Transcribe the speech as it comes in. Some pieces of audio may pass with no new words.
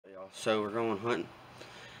So we're going hunting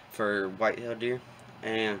for white-tailed deer,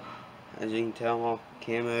 and as you can tell, I'm all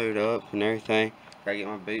camoed up and everything. Gotta get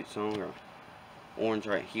my boots on, got orange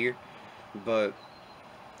right here. But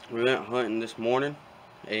we went hunting this morning,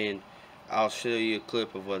 and I'll show you a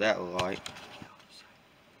clip of what that looked like.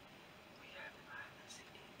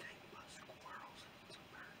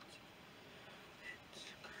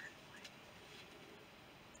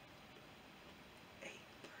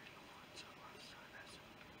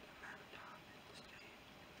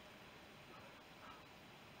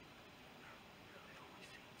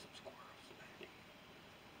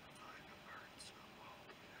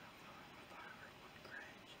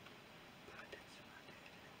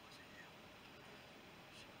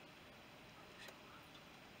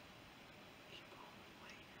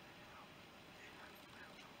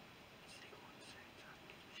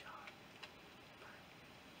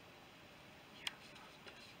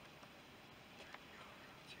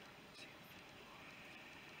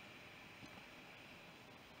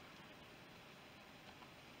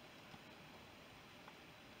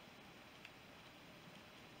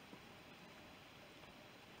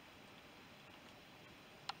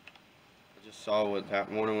 I just saw what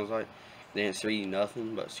that morning was like. They didn't see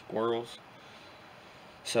nothing but squirrels.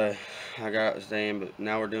 So I got out this day, but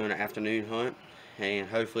now we're doing an afternoon hunt, and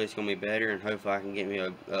hopefully it's gonna be better, and hopefully I can get me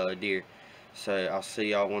a deer. So I'll see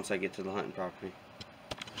y'all once I get to the hunting property.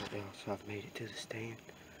 So I've made it to the stand,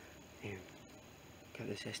 and got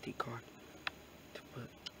this SD card to put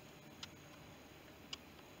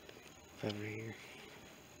over here,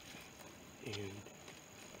 and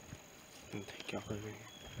I'll take y'all over here.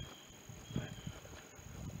 But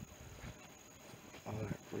all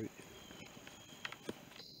that fruit.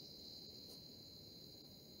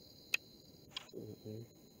 Right there.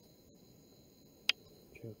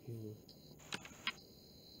 Choking.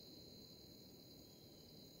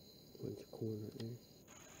 Bunch of corn right there.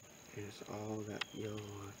 And it's all that yellow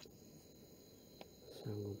line. So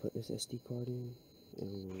I'm gonna put this SD card in,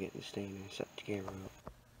 and I'm gonna get the stand and set the camera up.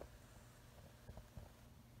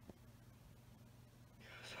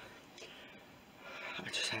 I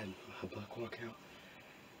just had a buck walk out,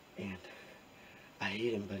 and I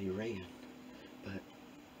hit him, but he ran. But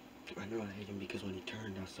I know I hit him because when he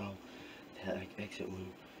turned, I saw that like exit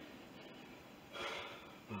wound.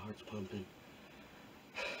 My heart's pumping.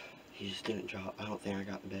 He just didn't drop. I don't think I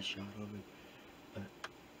got the best shot on him, but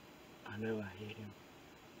I know I hit him.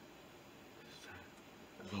 So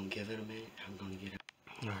I'm gonna give it a minute. I'm gonna get it.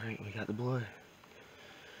 Alright, we got the blood.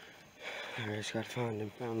 I just gotta find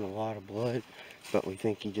him. Found a lot of blood, but we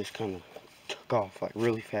think he just kind of took off like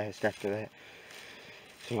really fast after that.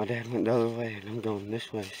 So my dad went the other way, and I'm going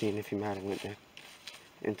this way, seeing if he might have went down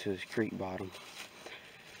into this creek bottom.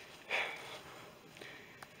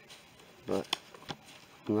 But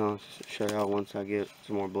I'm gonna show y'all once I get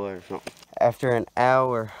some more blood or something. After an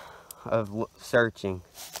hour of searching,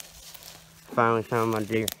 finally found my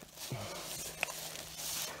deer.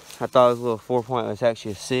 I thought it was a little 4-point, it was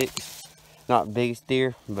actually a 6. Not the biggest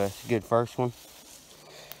deer, but it's a good first one.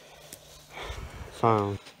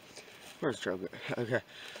 Finally. Where's Trevor? Okay,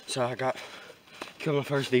 so I killed my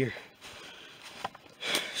first deer.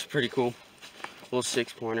 It's pretty cool. Little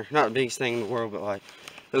 6-pointer. Not the biggest thing in the world, but like,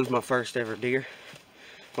 it was my first ever deer.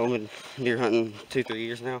 I've been deer hunting 2-3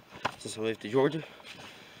 years now, since I moved to Georgia.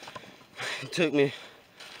 It took me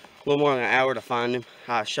a little more than an hour to find him.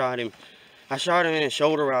 I shot him in his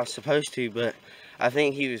shoulder where I was supposed to, but I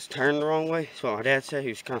think he was turned the wrong way. That's what my dad said. He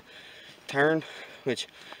was kind of turned, which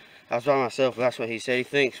I was by myself, but that's what he said he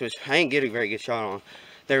thinks, which I ain't get a very good shot on.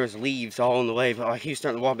 There was leaves all in the way, but like he was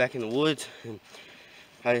starting to walk back in the woods, and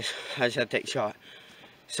I just had to take a shot.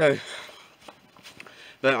 So,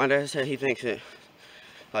 but my dad said he thinks that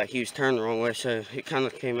like he was turned the wrong way, so it kind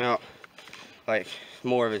of came out like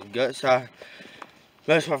more of his gut side.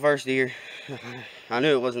 That's my first deer. I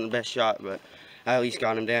knew it wasn't the best shot, but I at least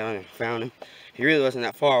got him down and found him. He really wasn't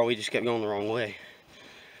that far, we just kept going the wrong way.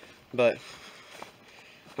 But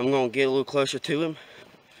I'm gonna get a little closer to him,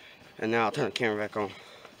 and now I'll turn the camera back on.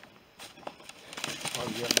 Oh,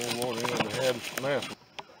 you got more water in the head now.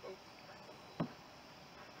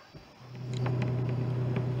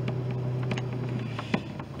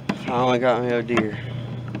 Finally got me a deer.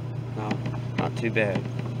 No, not too bad.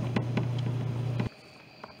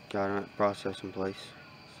 Got him at the processing place.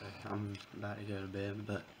 So I'm about to go to bed,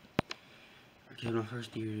 but I killed my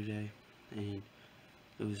first deer today, and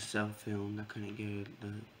it was self-filmed. I couldn't get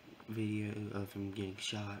the video of him getting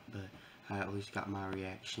shot, but I at least got my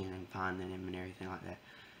reaction and finding him and everything like that.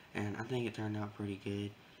 And I think it turned out pretty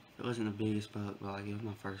good. It wasn't the biggest buck, but like it was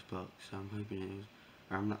my first buck, so I'm hoping it was,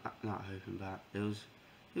 or I'm not hoping, but it was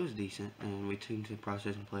it was decent, and we took him to the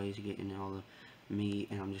processing place, getting all the meat,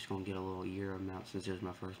 and I'm just gonna get a little year amount since it was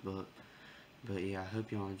my first buck. But yeah, I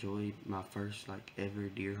hope y'all enjoyed my first like ever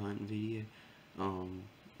deer hunting video.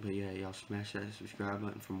 But yeah, y'all smash that subscribe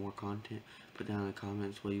button for more content. Put down in the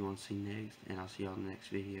comments what you want to see next, and I'll see y'all in the next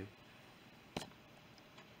video.